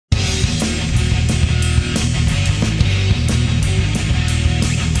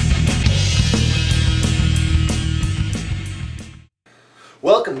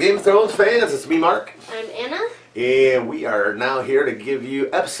Welcome, Game of Thrones fans. It's me, Mark. I'm Anna. And we are now here to give you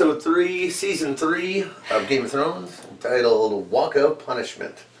episode 3, season 3 of Game of Thrones, entitled Walk of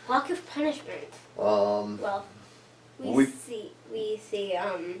Punishment. Walk of Punishment. Well, we see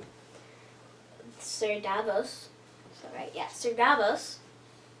Sir Davos. Is that right? Yeah, Sir Davos.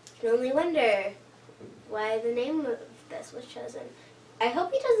 Can only wonder why the name of this was chosen. I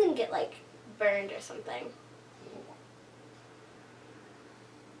hope he doesn't get burned or something.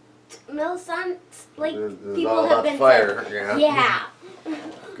 Melisandre, people have been fire. Said, yeah.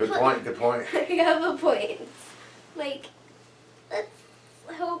 Good point. Good point. You have a point. Let's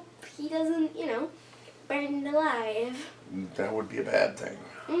hope he doesn't, burned alive. That would be a bad thing.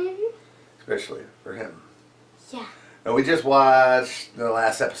 Mhm. Especially for him. Yeah. Now, we just watched the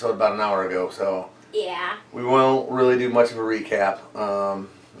last episode about an hour ago, so Yeah. we won't really do much of a recap.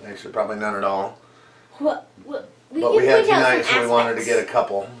 Actually, probably none at all. But we had tonight, so we wanted to get a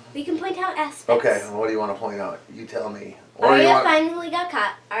couple. We can point out aspects. Okay, what do you want to point out? You tell me. Arya finally got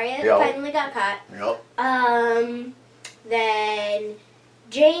caught. Yep. Then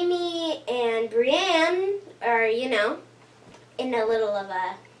Jaime and Brienne are, in a little of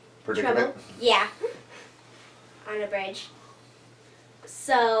a Predicament? trouble. Yeah. On a bridge.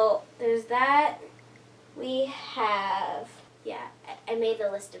 So, there's that. We have, I made a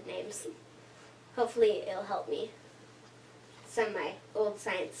list of names. Hopefully it'll help me. It's on my old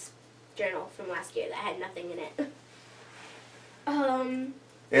science journal from last year that had nothing in it.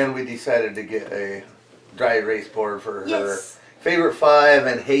 And we decided to get a dry erase board for her Yes. favorite 5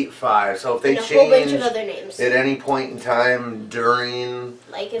 and hate 5. So if they And a whole bunch change of other names. at any point in time during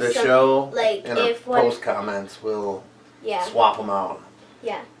If the show, in our if one, post comments, we'll yeah, swap them out.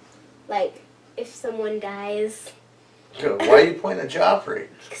 yeah, if someone dies, Why are you pointing at Joffrey?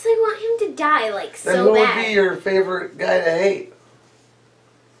 because I want him to die Then so who bad. would be your favorite guy to hate?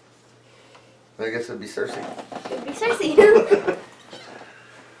 I guess it'd be Cersei. It would be Cersei.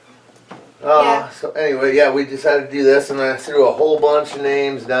 Yeah. So anyway, we decided to do this, and I threw a whole bunch of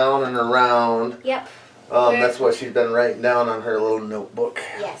names down and around. Yep. That's what she's been writing down on her little notebook.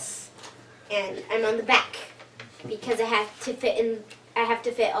 Yes. And I'm on the back because I have to fit in. I have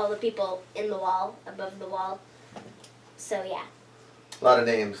to fit all the people in the wall, above the wall. So yeah. A lot of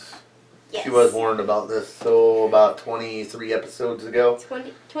names. Yes. She was warned about this, so about 23 episodes ago.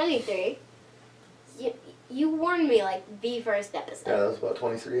 23. You warned me the first episode. Yeah, that was about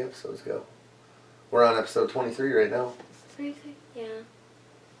 23 episodes ago. We're on episode 23 right now. 23? Yeah. You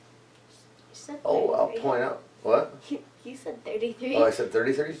said 33. Oh, I'll point out. What? You said 33. Oh, I said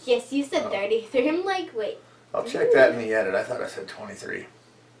 33? Yes, you said 33. I'm wait. I'll check that in the edit. I thought I said 23.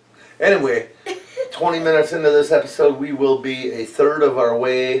 Anyway, 20 minutes into this episode, we will be a third of our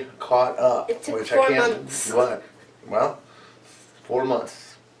way caught up. It took which 4 I can't, months. What? Well, 4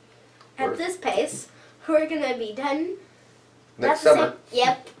 months. At this pace, we're going to be done. Next summer.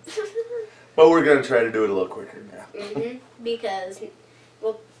 Yep. But we're going to try to do it a little quicker now. Because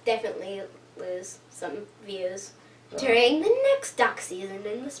we'll definitely lose some views during the next dock season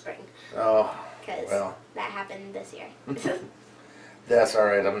in the spring. Oh, Because well. that happened this year. That's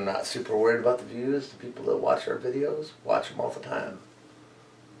alright. I'm not super worried about the views. The people that watch our videos watch them all the time.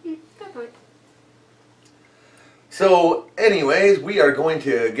 Good point. So, anyways, we are going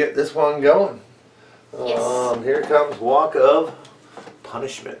to get this one going. Yes. Here comes Walk of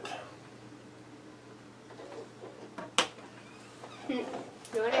Punishment. You know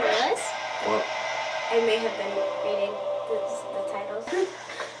what I realized? What? I may have been reading the titles.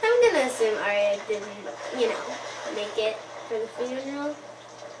 I'm gonna assume Arya didn't, make it for the funeral.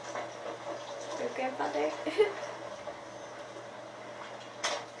 Her grandfather.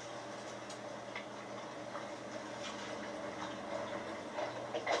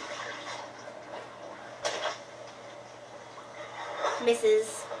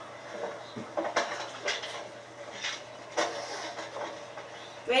 Mrs.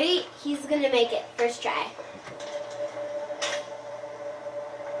 Ready? He's gonna make it. First try.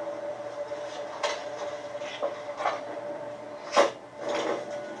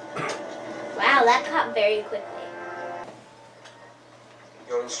 Wow, that caught very quickly.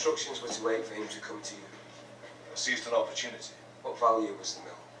 Your instructions were to wait for him to come to you. I seized an opportunity. What value was the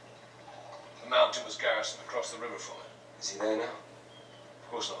mill? The mountain was garrisoned across the river from it. Is he there now?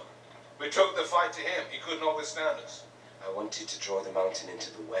 Of course not. We took the fight to him. He could not withstand us. I wanted to draw the mountain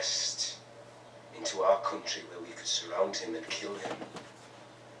into the west, into our country where we could surround him and kill him.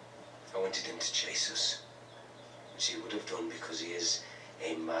 I wanted him to chase us, which he would have done because he is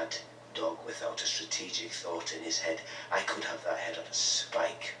a mad dog without a strategic thought in his head. I could have that head on a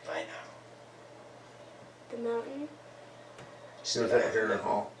spike by now. The mountain? He was at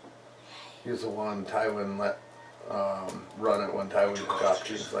Harrenhal. He was the one Tywin let run it when Tywin got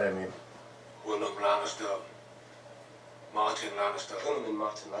King's Landing. Willem Lannister. Martin Lannister. Willem and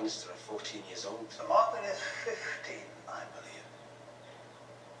Martin Lannister are 14 years old. Sir Martin is 15, I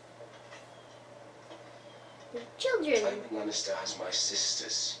believe. Children. Tywin Lannister has my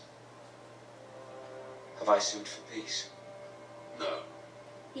sisters. Have I sued for peace? No.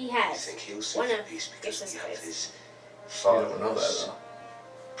 He You has. think he'll sue One for of peace your because we have sisters. his You don't know father's that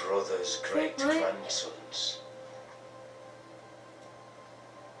brother's great What? grandsons?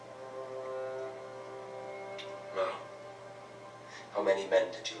 No. How many men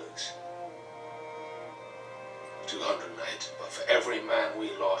did you lose? 208. But for every man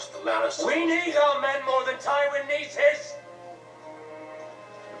we lost, the Lannisters. We need our men more than Tywin needs his.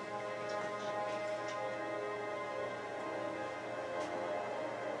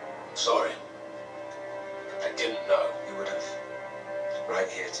 Sorry. I didn't know. You would have. Right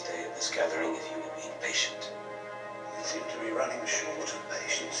here today at this gathering if you had been patient. You seem to be running short of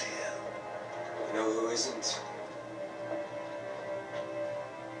patience here. You know who isn't?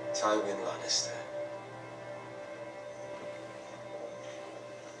 Tywin Lannister.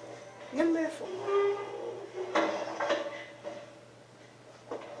 Number 4.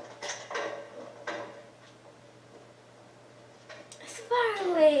 As far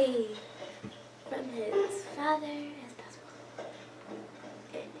away from his father as possible.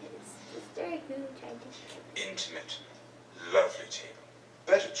 And his sister who tried to kill him. Intimate, lovely chamber.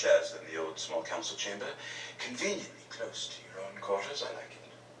 Better chairs than the old small council chamber. Conveniently close to your own quarters. I like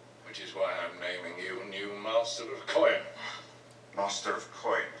it. Which is why I'm naming you new Master of Coin. Master of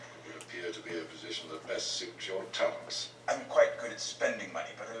coin. You appear to be a position that best suits your talents. I'm quite good at spending money,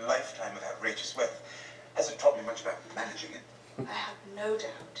 but a lifetime of outrageous wealth hasn't taught me much about managing it. I have no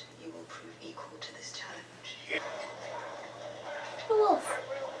doubt you will prove equal to this challenge. A wolf.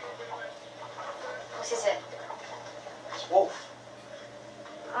 What is it? It's Wolf.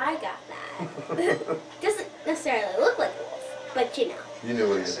 I got that. Doesn't necessarily look like a wolf, but you know. You knew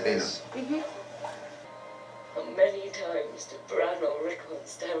what he was Yes, it meaning. is. How many times did Bran or Rickon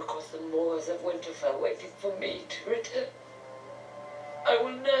stare across the moors of Winterfell waiting for me to return? I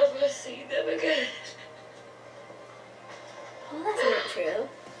will never see them again. Well, that's not true.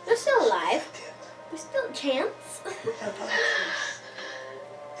 They're still alive. There's still a chance. They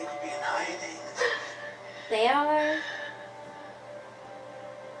could be in hiding. They are.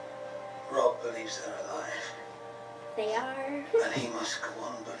 Rob believes they're alive, They are. and he must go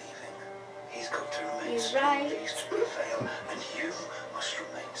on believing. He's got to remain He's strong right. for these to prevail, and you must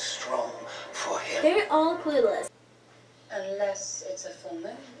remain strong for him. They're all clueless. Unless it's a full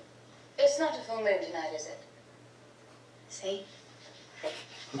moon. It's not a full moon tonight, is it? See?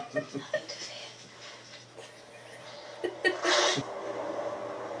 Nothing to fear.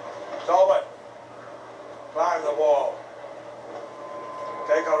 Tolman, climb the wall.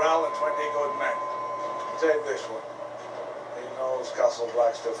 Take Orell and 20 good men. Take this one. He knows Castle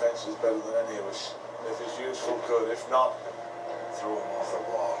Black's defense is better than any of us. If it's useful, good. If not, throw him off the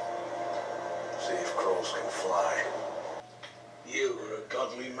wall. See if crows can fly. You are a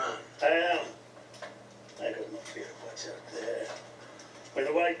godly man. I am. I got no fear of what's out there. With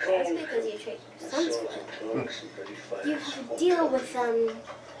the white That's cold, because you trade your and son's swords blood. and cloaks and bloody fires. You have to deal with them.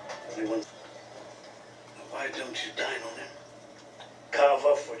 Everyone. Why don't you dine on him? Carve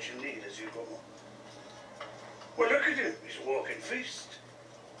off what you need as you go. Well, look at him. He's a walking feast.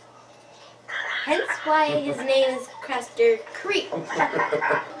 Hence why his name is Craster Creek.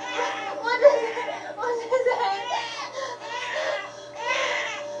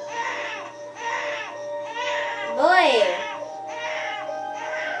 Boy.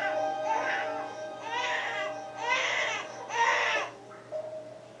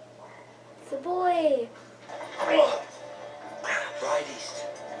 It's a boy. Ride east.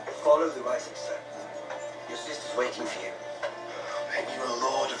 Follow the rising sun. Your sister's waiting for you. Make you a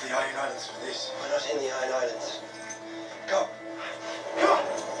lord of the Iron Islands for this. We're not in the Iron Islands. Go. Come on.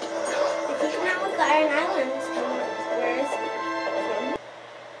 If he's not with the Iron Islands, then where is he from?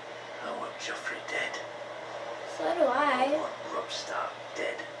 I want Joffrey dead. So do I I. want Robb Stark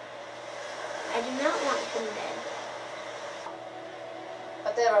dead. I do not want him dead.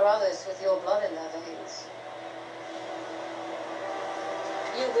 But there are others with your blood in their veins.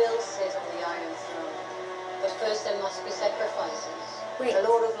 You will sit on the Iron Throne. But first there must be sacrifices. Wait. The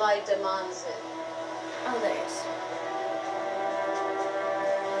Lord of Light demands it. Others.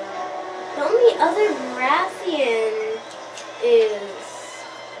 The only other Baratheon is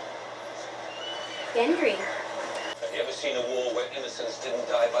Gendry. Have you ever seen a war where innocents didn't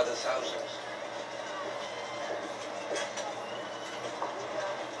die by the thousands?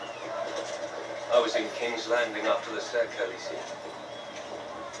 I was in King's Landing after the sack, Khaleesi.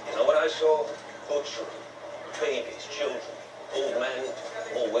 You know what I saw? Butchery. Babies, children, old men,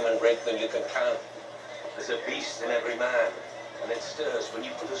 more women raped than you can count. There's a beast in every man, and it stirs when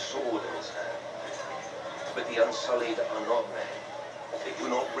you put a sword in his hand. But the Unsullied are not men. They do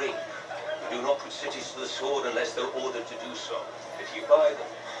not rape. They do not put cities to the sword unless they're ordered to do so. If you buy them,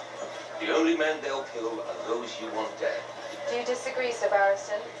 the only men they'll kill are those you want dead. Do you disagree, Sir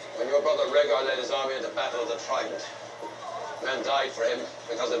Barristan? When your brother Rhaegar led his army into Battle of the Trident, men died for him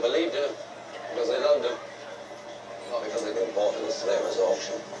because they believed in him, because they loved him, not because they'd been bought in the slaver's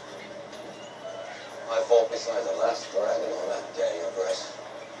auction. I fought beside the last dragon on that day of rest.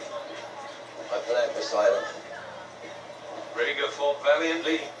 I bled beside him. Rhaegar fought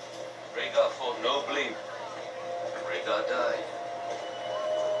valiantly. Rhaegar fought nobly. Rhaegar died.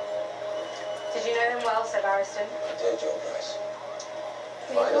 Did you know him well, Sir Barristan? I did, Your Grace.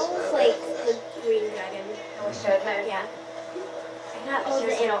 Rhaegar like the green dragon. I wish I'd known. Yeah. I got all He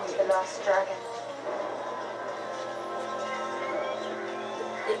the was not info. the last dragon.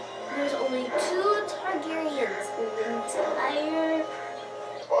 There's only 2 Targaryens in the entire...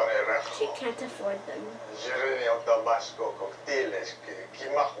 She can't afford them. Žrnjav tabasco cocteles que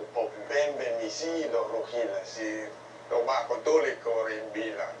majo pop bembe misilo rojilas y tobacco tolicor in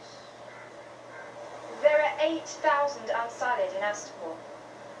bilas. There are 8,000 Unsullied in Astapor.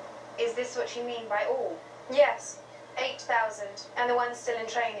 Is this what you mean by all? Yes, 8,000. And the ones still in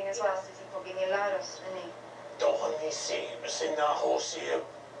training as well. Dohani seems in the hosie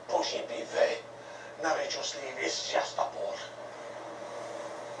Poshi Bive. Narechoslev is just a board.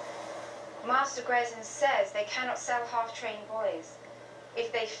 Master Grezin says they cannot sell half-trained boys.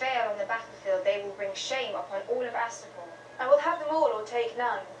 If they fail on the battlefield, they will bring shame upon all of Astapor. I will have them all or take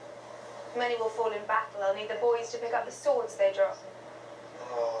none. Many will fall in battle. I'll need the boys to pick up the swords they drop.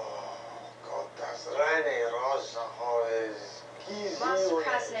 Oh, gotas rene rosa hoes. Master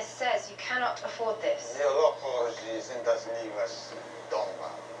Krasnus says you cannot afford this.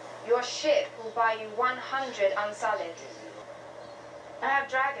 Your ship will buy you 100 Unsullied. I have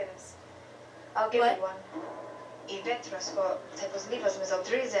dragons. I'll give you one. I Vetrasko te pozliwa z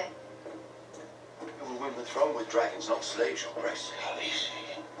Mezaldrize. You will win the throne with dragons, not slaves, Your Grace. Khaleesi,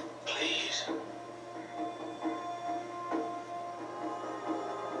 please.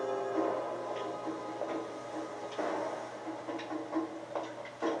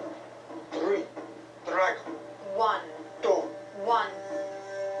 Three. Dragon. 1. 2. 1.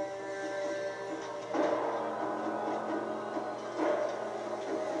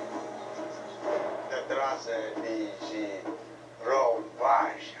 Detrás dici roll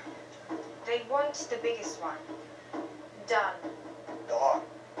baixo. They want the biggest one. Done. Done.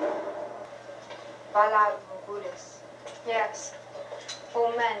 Valar Morghulis. Yes.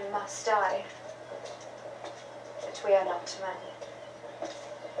 All men must die. But we are not many.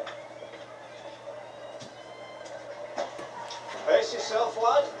 Pace yourself,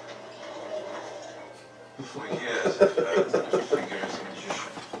 lad. For years I've heard that your figure is a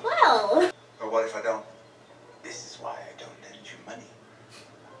magician. Well, But what if I don't? This is why I don't lend you money.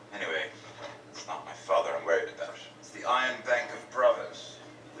 Anyway, it's not my father I'm worried about. It's the Iron Bank of Bravos.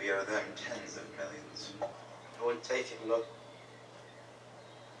 We owe them tens of millions. I wouldn't take it, look.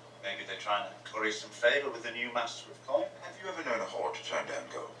 Maybe they're trying to curry some favour with the new master of coin. Have you ever known a whore to turn down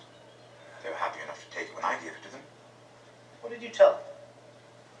gold? They were happy enough to take it when I gave it to them. What did you tell them?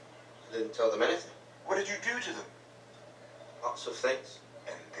 I didn't tell them anything. What did you do to them? Lots of things.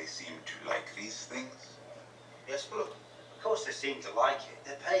 And they seem to like these things? Yes, but look, of course they seem to like it.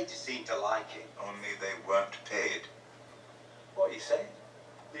 They're paid to seem to like it. Only they weren't paid. What are you saying?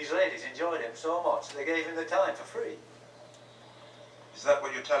 These ladies enjoyed him so much they gave him the time for free. Is that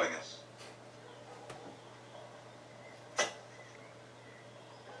what you're telling us?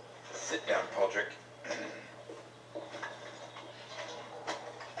 Sit down, Podrick.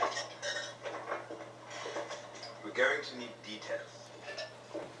 We're going to need details.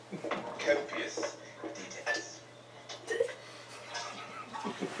 Copious details.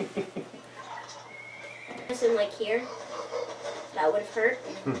 listen, like here, that would have hurt.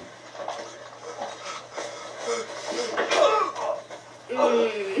 What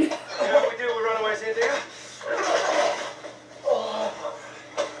do we do with runaways here, dear?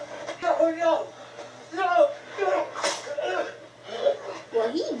 No! Well,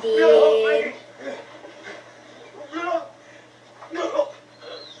 he did.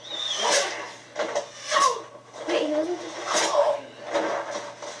 Wait, he wasn't.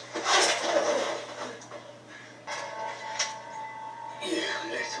 You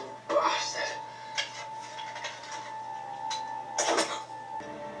little bastard.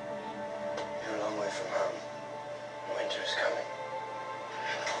 You're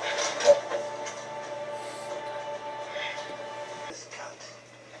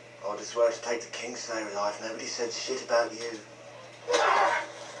tried to take the Kingslayer alive, nobody said shit about you.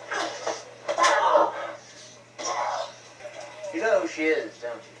 You know who she is,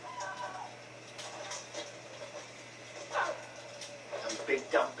 don't you? Some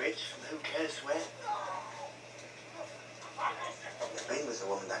big dumb bitch from who cares where. Bane was the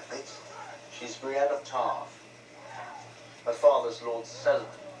woman, that bitch. She's Brienne of Tarth. Her father's Lord Selwyn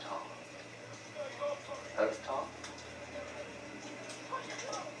Tarth. Heard of Tarth?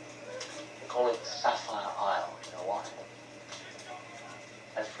 They call it Sapphire Isle, you know why?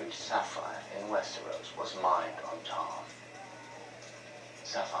 Every sapphire in Westeros was mined on Tarth.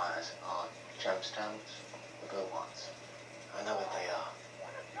 Sapphires are gemstones, the good ones. I know what they are.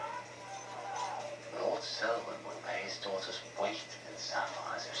 Lord Selwyn would pay his daughter's weight in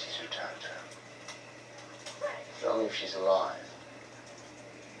sapphires if she's returned to him. But only if she's alive.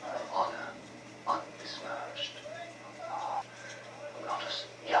 Her honor unbesmirched. Not as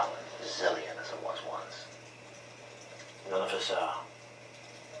young and resilient as it was once. None of us are.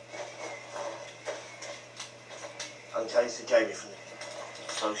 Unchanged to Jamie from the...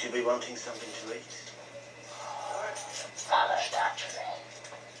 So she'll be wanting something to eat. Famished, actually.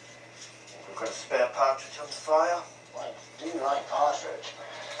 We've got a spare partridge on the fire. I do like partridge.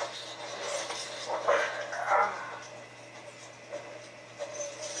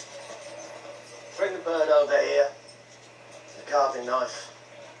 Bring the bird over here. The carving knife.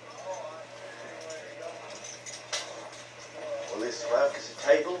 Will this work as a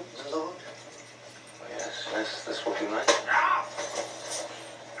table, my lord? Yes, this will be nice.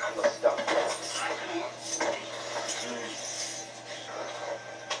 I must stop.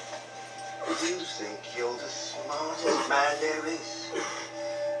 You think you're the smartest man there is?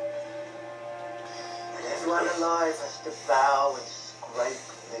 And everyone alive has to bow and scrape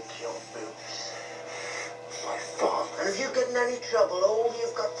and lick your boots. My father. And if you get in any trouble, all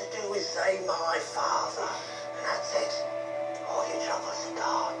you've got to do is say, my father. And that's it. All your troubles are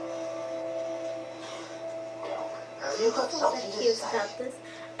gone. Have you got something to say? About this.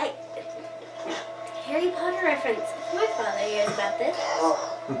 Harry Potter reference. My father hears about this. Oh,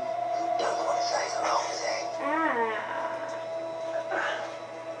 don't want to say the wrong thing.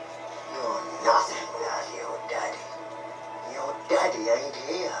 You're nothing without your daddy. Your daddy ain't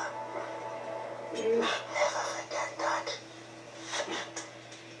here. Never forget that.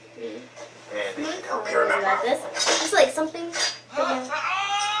 Yeah, this should help you remember. About this. It's like something.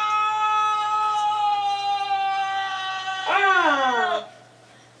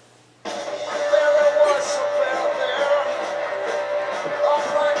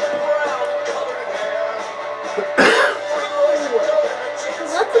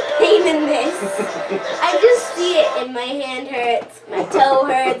 In this. I just see it and my hand hurts, my toe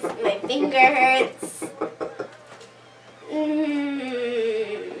hurts, my finger hurts.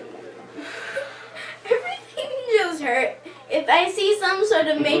 Everything just hurt. If I see some sort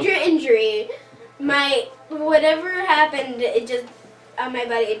of major injury, my whatever happened, it just on my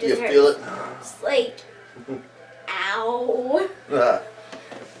body, it just hurts. You feel it? It's like, ow.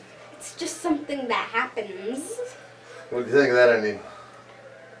 It's just something that happens. What do you think of that ending?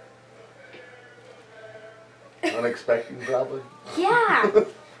 Unexpected, probably. Yeah.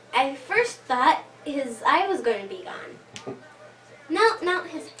 I first thought his eye was going to be gone. No,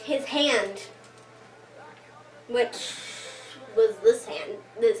 his hand, which was this hand.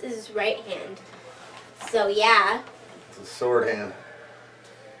 This is his right hand. So yeah. It's a sword hand.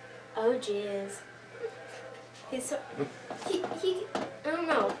 Oh jeez. He I don't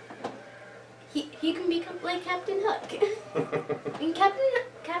know. He can become like Captain Hook. And Captain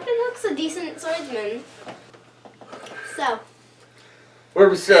Hook's a decent swordsman. So. Where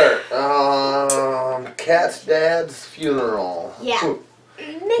do we start? Kat's dad's funeral. Yeah.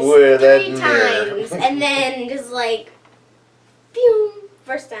 Missed With 3 times. And then just like, boom,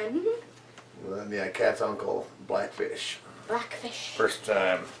 first time. Well, then, yeah, Kat's uncle, Blackfish. Blackfish. First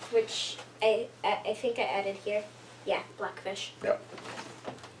time. Which I think I added here. Yeah, Blackfish. Yep.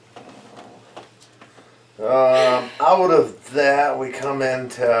 Out of that, we come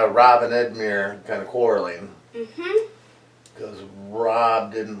into Robb and Edmure kind of quarreling. Mm-hmm. Because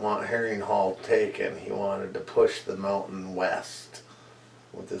Robb didn't want Harrenhal taken. He wanted to push the mountain west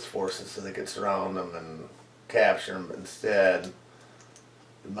with his forces so they could surround them and capture him. But instead,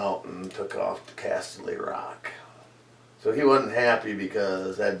 the mountain took off to Casterly Rock. So he wasn't happy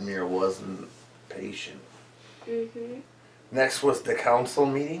because Edmure wasn't patient. Mm-hmm. Next was the council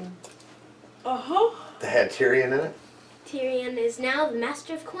meeting. Uh-huh. That had Tyrion in it. Tyrion is now the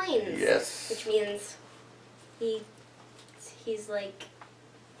Master of Coins. Yes. Which means he's like...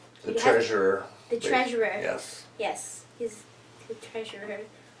 The treasurer. The treasurer. Yes. Yes. He's the treasurer.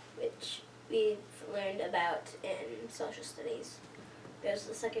 which we've learned about in social studies. There's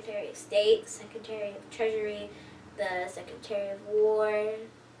the Secretary of State, the Secretary of Treasury, the Secretary of War,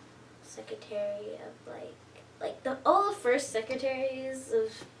 Secretary of all the first secretaries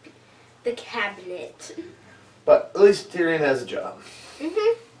of the cabinet. But at least Tyrion has a job.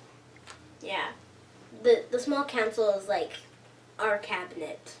 Mhm. Yeah. The small council is like our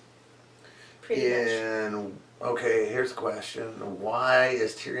cabinet. Pretty much. And okay, here's a question: why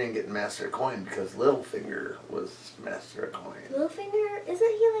is Tyrion getting Master of Coin? Because Littlefinger was Master of Coin. Littlefinger,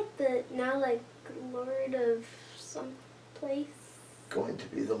 isn't he like the now like Lord of some place? Going to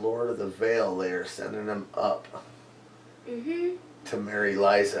be the Lord of the Vale. They're sending him up Mhm. to marry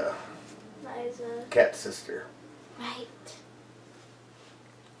Lysa, Liza. Cat's sister, Right.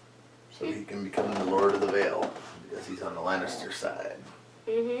 so he can become the Lord of the Vale because he's on the Lannister side.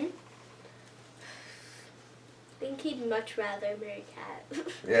 Mhm. I think he'd much rather marry Cat.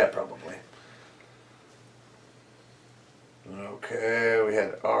 Yeah, probably. Okay, we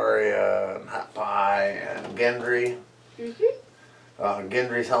had Arya and Hot Pie and Gendry. Mhm.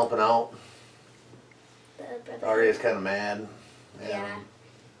 Gendry's helping out. The brother. Arya's kind of mad. And Yeah.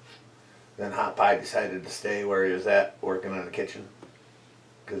 Then Hot Pie decided to stay where he was at, working in the kitchen,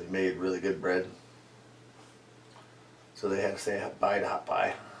 because he made really good bread. So they had to say bye to Hot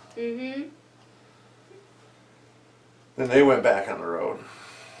Pie. Mhm. Then they went back on the road.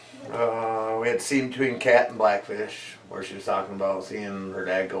 We had a scene between Cat and Blackfish, where she was talking about seeing her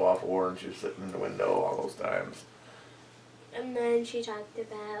dad go off war, and she was sitting in the window all those times. And then she talked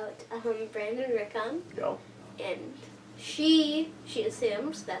about Brandon Rickon, Yep. and she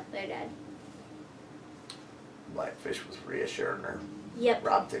assumes that they're dead. Blackfish was reassuring her. Yep.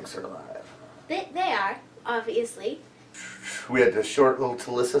 Rob thinks they're alive. They are, obviously. We had this short little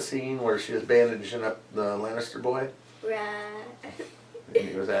Talissa scene where she was bandaging up the Lannister boy, Right. and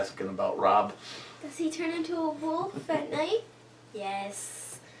he was asking about Rob. Does he turn into a wolf at night?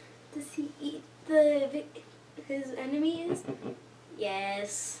 Yes. Does he eat his enemies?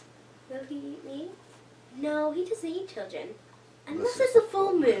 Yes. Will he eat me? No, he doesn't eat children. Unless it's a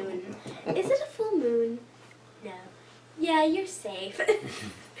full moon. Is it a full moon? No. Yeah, you're safe. I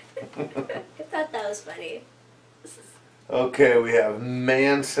thought that was funny. Okay, we have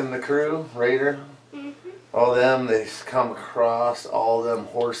Mance and the crew, Raider. Mhm. All them, they come across all them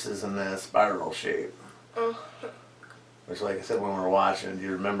horses in that spiral shape. Which, like I said when we were watching, do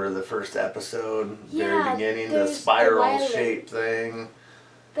you remember the first episode, Yeah, very beginning, the there's the spiral wildling. shape thing?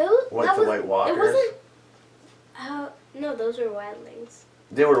 Those, Like that the was, White Walkers? It wasn't. No, those were wildlings.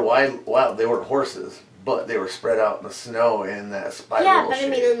 They were wild. They weren't horses, but they were spread out in the snow in that spiral Yeah, but shape. I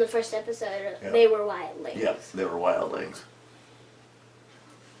mean, in the first episode, Yeah. they were wildlings. Yep, they were wildlings.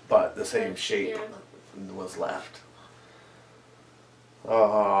 But the same But, shape yeah. was left.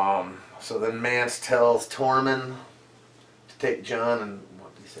 So then Mance tells Tormund to take Jon and,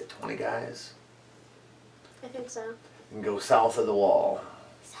 what did he say, 20 guys? I think so. And go south of the wall.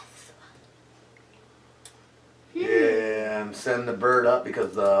 And send the bird up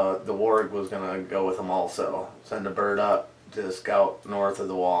because the warg was going to go with them also. Send the bird up to scout north of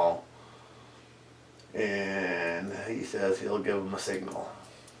the wall. And he says he'll give them a signal.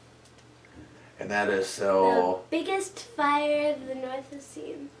 And that is so The biggest fire the North has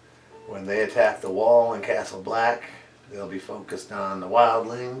seen. when they attack the wall in Castle Black, they'll be focused on the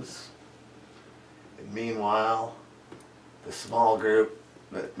wildlings. And meanwhile, the small group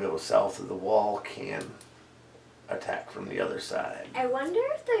that goes south of the wall can attack from the other side. I wonder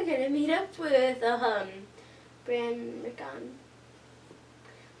if they're gonna meet up with Bran Rickon.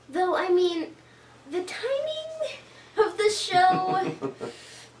 Though I mean, the timing of the show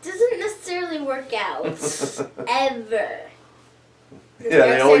doesn't necessarily work out ever. The Yeah, they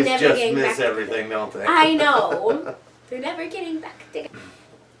Starks are always never just getting miss back everything, don't they? I know. They're never getting back together.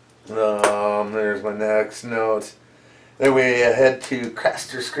 There's my next note. Then we head to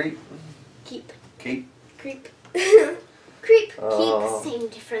Craster's Creek. Keep. Keep. Creep. Creep. Oh. Keep. Same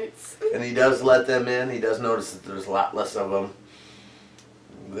difference. And he does let them in. He does notice that there's a lot less of them.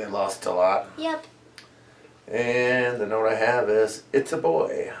 They lost a lot. Yep. And the note I have is, it's a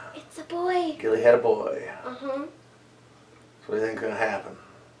boy. It's a boy. Gilly had a boy. Uh-huh. So what do you think's going to happen?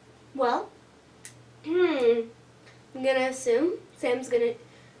 Well, I'm gonna assume Sam's gonna,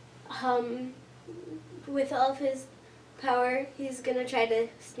 with all of his power, he's gonna try to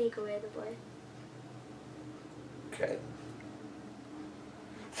sneak away the boy. Okay.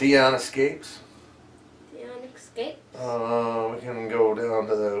 Theon escapes. Theon escape. We can go down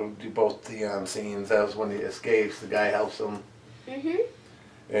to do both Theon scenes. That was when he escapes. The guy helps him. Mm-hmm.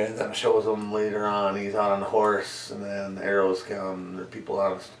 And then it shows him later on, he's out on a horse, and then the arrows come, the people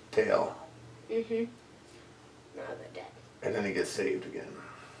on his tail. Mm-hmm. Now they're dead. And then he gets saved again.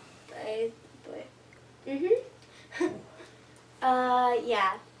 Mm-hmm.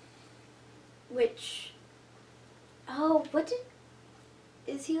 Yeah. Which, oh, what did,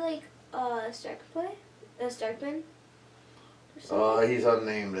 is he like, Starkman? He's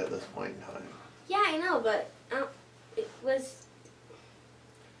unnamed at this point in time. Yeah, I know, but, it was,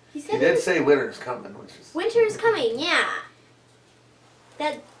 he said He did say winter's coming, which is... Winter's coming, yeah.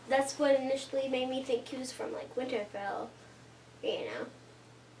 That's what initially made me think he was from, like, Winterfell, you know.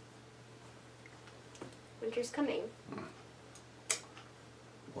 Winter's coming.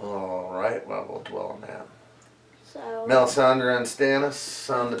 Alright, well, we'll dwell on that. So... Melisandre and Stannis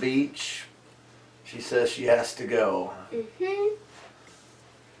on the beach. She says she has to go. Mm-hmm.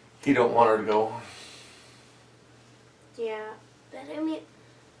 He don't want her to go. Yeah, but I mean,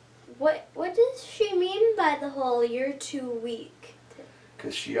 what does she mean by the whole "you're too weak"?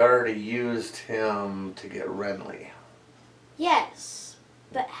 Because she already used him to get Renly. Yes,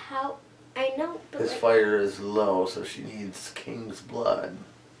 but how? I know, but His like, fire is low, so she needs king's blood.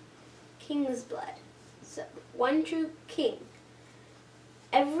 King's blood. So one true king.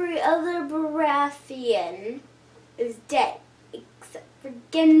 Every other Baratheon is dead except for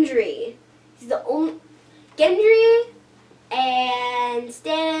Gendry. He's the only. Gendry and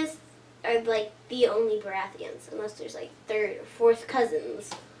Stannis are like the only Baratheons, unless there's like third or fourth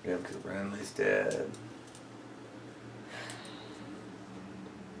cousins. Yeah, because Renly's dead.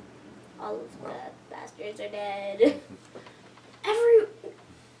 All of the bastards are dead.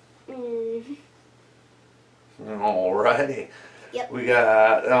 Alrighty. Yep. We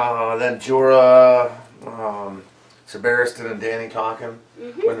got then Jorah, Sir Barristan and Dany talking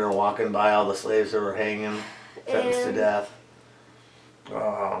when they're walking by all the slaves that were hanging, sentenced to death.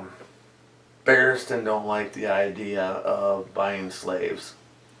 Barristan don't like the idea of buying slaves.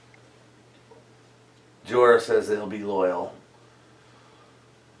 Jorah says they'll be loyal.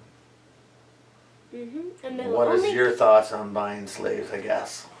 And What is your thoughts on buying slaves, I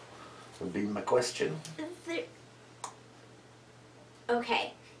guess, would be my question.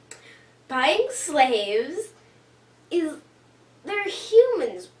 Okay. Buying slaves is, they're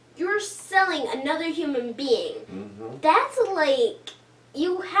humans. You're selling another human being. That's like,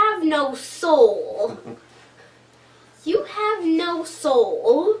 you have no soul. You have no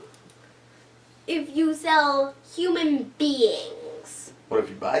soul if you sell human beings. What if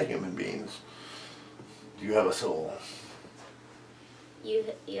you buy human beings? Do you have a soul? You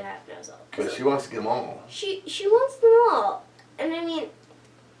have no soul. Because she wants to get them all. She wants them all. And I mean...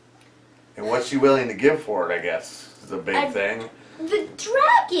 And what's she willing to give for it, I guess, is a big thing. The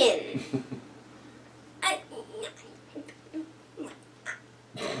dragon!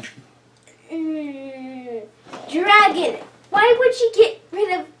 Dragon! Why would she get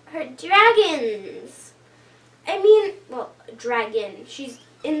rid of her dragons? I mean, well, dragon. She's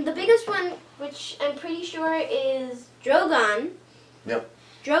in the biggest one, which I'm pretty sure is Drogon. Yep.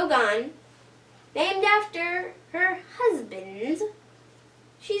 Drogon, named after her husband.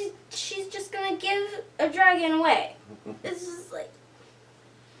 She's just gonna give a dragon away. This is like...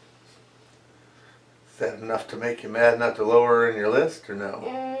 Is that enough to make you mad not to lower her in your list, or no?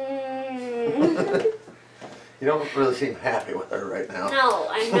 You don't really seem happy with her right now. No,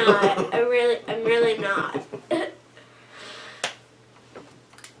 I'm not. I'm really not.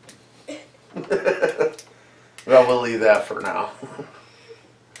 Well, we'll leave that for now.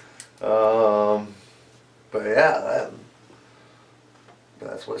 But yeah,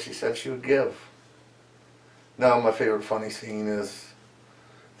 that's what she said she would give. Now, my favorite funny scene is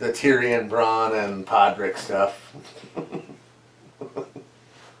the Tyrion, Bronn, and Podrick stuff.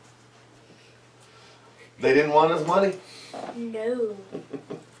 They didn't want his money. No.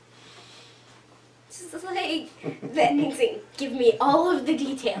 Just like that thing. Give me all of the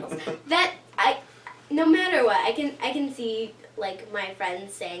details. No matter what, I can see like my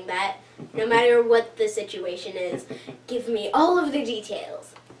friends saying that. No matter what the situation is, give me all of the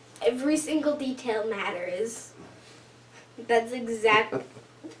details. Every single detail matters. That's exact.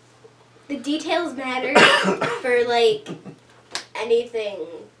 The details matter for like anything,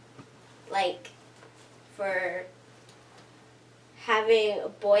 like for having a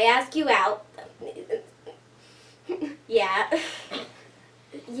boy ask you out. Yeah.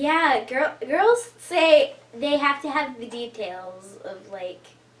 Yeah, girls say they have to have the details of like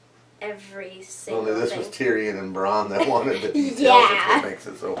every single Only this thing. was Tyrion and Bronn that wanted the details. Yeah. That's what makes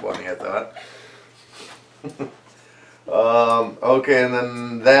it so funny, I thought. Okay, and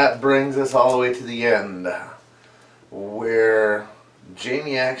then that brings us all the way to the end, where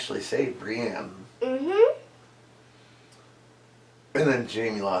Jamie actually saved Brienne. Mm-hmm. And then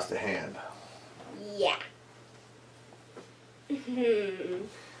Jamie lost a hand. Yeah.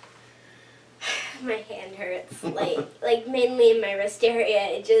 My hand hurts. Like mainly in my wrist area.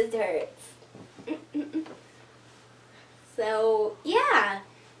 It just hurts. So, yeah.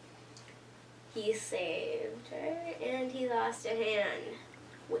 He saved her and he lost a hand.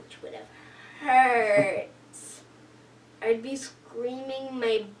 Which would have hurt. I'd be screaming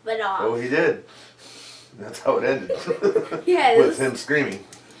my butt off. Oh, he did. That's how it ended. Yes. With him screaming.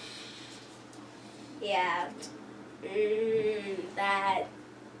 Yeah. That.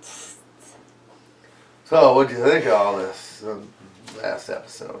 So, what'd you think of all this last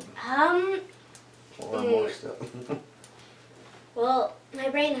episode? Or more stuff. Well, my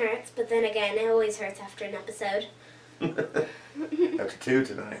brain hurts, but then again, it always hurts after an episode. After 2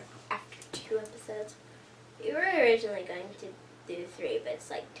 tonight. After 2 episodes. We were originally going to do 3, but it's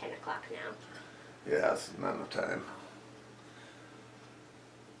like 10 o'clock now. Yeah, it's not enough time.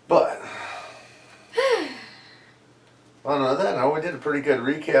 But, other than that, no, we did a pretty good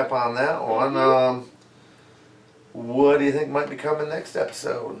recap on that one. Mm-hmm. What do you think might be coming next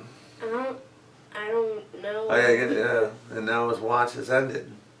episode? I don't know. Oh, yeah, and now his watch has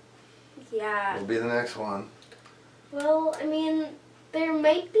ended. Yeah. Will be the next one. Well, I mean, there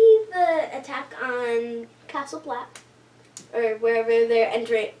might be the attack on Castle Black, or wherever they're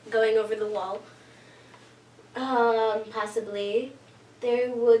entering, going over the wall. Possibly.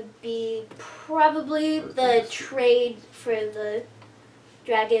 There would be probably the trade for the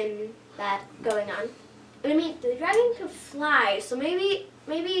dragon that going on. But I mean, the dragon can fly, so maybe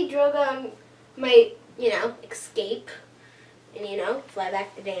Drogon might, escape and, fly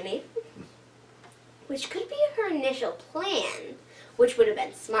back to Dany. Which could be her initial plan, which would have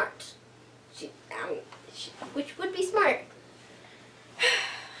been smart. Which would be smart.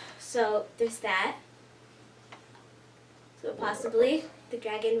 So, there's that. So possibly the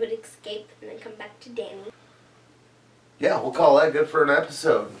dragon would escape and then come back to Dany. Yeah, we'll call that good for an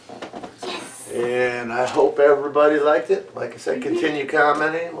episode. Yes! And I hope everybody liked it. Like I said, continue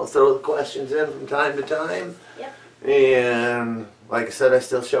commenting. We'll throw the questions in from time to time. Yep. And like I said, I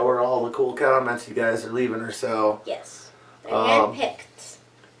still show her all the cool comments you guys are leaving her, so. Yes. They're handpicked.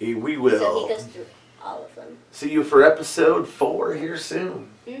 We will. So he goes through all of them. See you for episode 4 here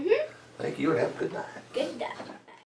soon. Mm-hmm. Thank you and have a good night. Good night.